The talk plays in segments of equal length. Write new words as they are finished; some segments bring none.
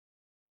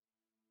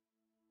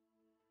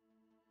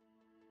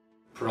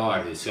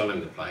prior to selling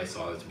the place,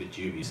 I was a bit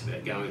dubious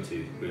about going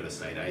to real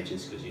estate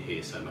agents because you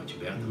hear so much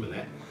about them and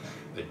that.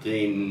 But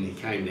Dean, he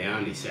came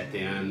down, he sat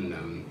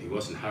down, he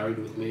wasn't hurried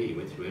with me, he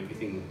went through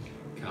everything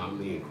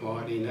calmly and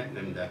quietly and that,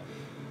 and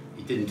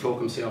he didn't talk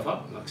himself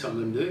up like some of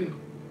them do.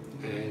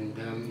 And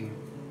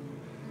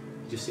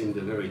he just seemed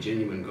a very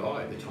genuine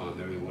guy at the time,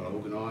 very well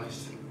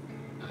organised.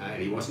 And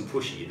he wasn't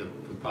pushy. The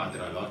part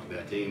that I liked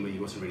about Dean, he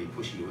wasn't really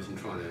pushy, he wasn't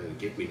trying to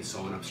get me to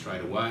sign up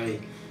straight away.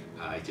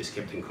 He just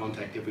kept in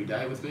contact every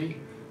day with me,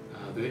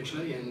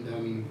 virtually,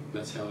 and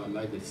that's how I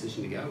made the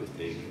decision to go with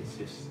Dean. It's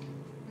just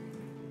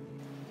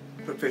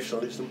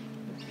professionalism.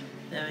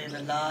 Very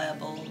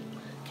reliable,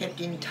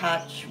 kept in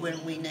touch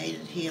when we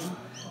needed him,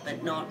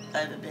 but not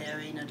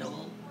overbearing at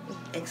all.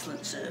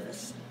 Excellent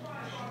service.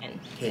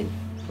 10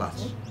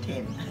 plus.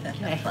 10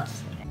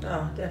 plus.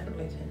 Oh,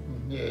 definitely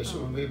 10. Yes,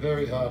 it would be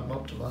very hard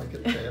not to make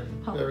it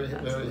 10. Very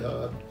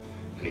hard.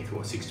 And he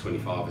thought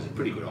 625 was a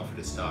pretty good offer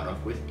to start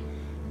off with.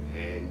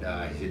 And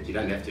he said, you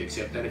don't have to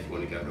accept that. If you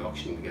want to go to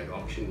auction, you can go to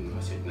auction. And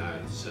I said, no,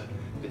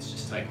 let's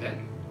just take that.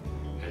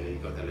 And then he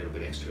got that little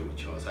bit extra,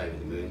 which I was over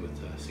the moon with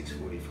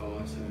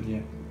 645. So. Yeah.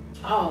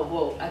 Oh,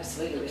 well,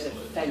 absolutely. It was a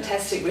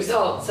fantastic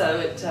result. So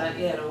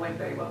it all went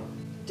very well.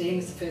 Dean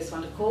was the first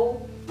one to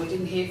call. We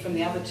didn't hear from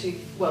the other two.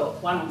 Well,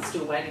 one I'm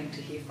still waiting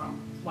to hear from,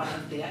 one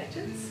of the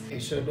agents. He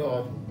said,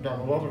 I've done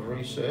a lot of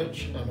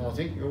research and I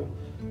think you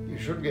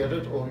should get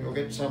it or you'll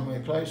get somewhere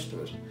close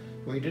to it.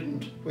 We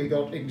didn't. We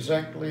got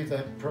exactly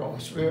that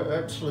price. We were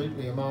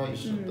absolutely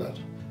amazed at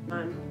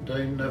that.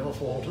 Dean never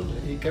faltered.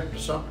 He kept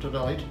us up to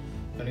date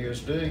and he was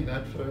doing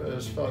that for,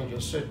 as Faye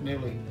just said,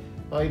 nearly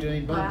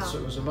 18 months. Wow.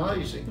 It was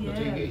amazing, but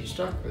he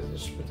stuck with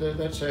us. But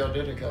that's how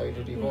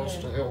dedicated he was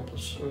to help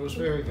us. It was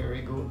very,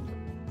 very good.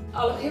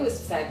 Oh, look, he was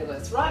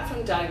fabulous. Right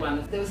from day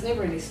one, there was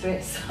never any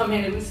stress. I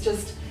mean, he was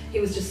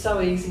just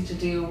so easy to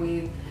deal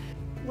with.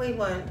 We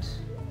weren't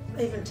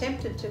even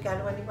tempted to go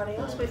to anybody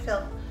else. We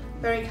felt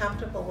very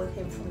comfortable with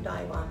him from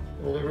day one.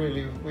 Well,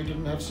 we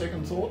didn't have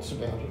second thoughts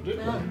about it, did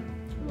we?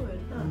 Good.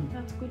 Oh,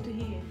 that's good to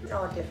hear.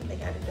 Oh, I'd definitely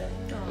go to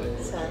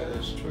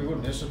Dean. We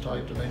wouldn't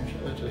hesitate to mention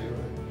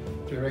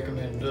to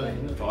recommend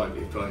Dean.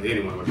 If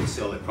anyone wanted to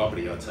sell their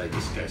property, I'd say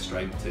just go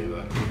straight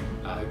to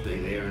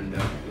Oatley there and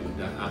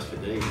ask for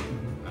Dean.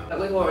 But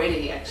we've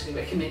already actually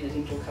recommended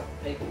him to a couple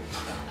of people,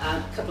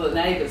 a couple of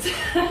neighbours.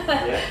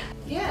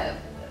 Yeah,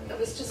 it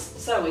was just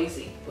so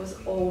easy. It was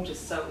all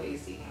just so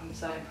easy. I'm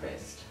so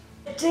impressed.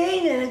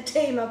 Dean and a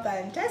team are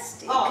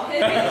fantastic. Oh,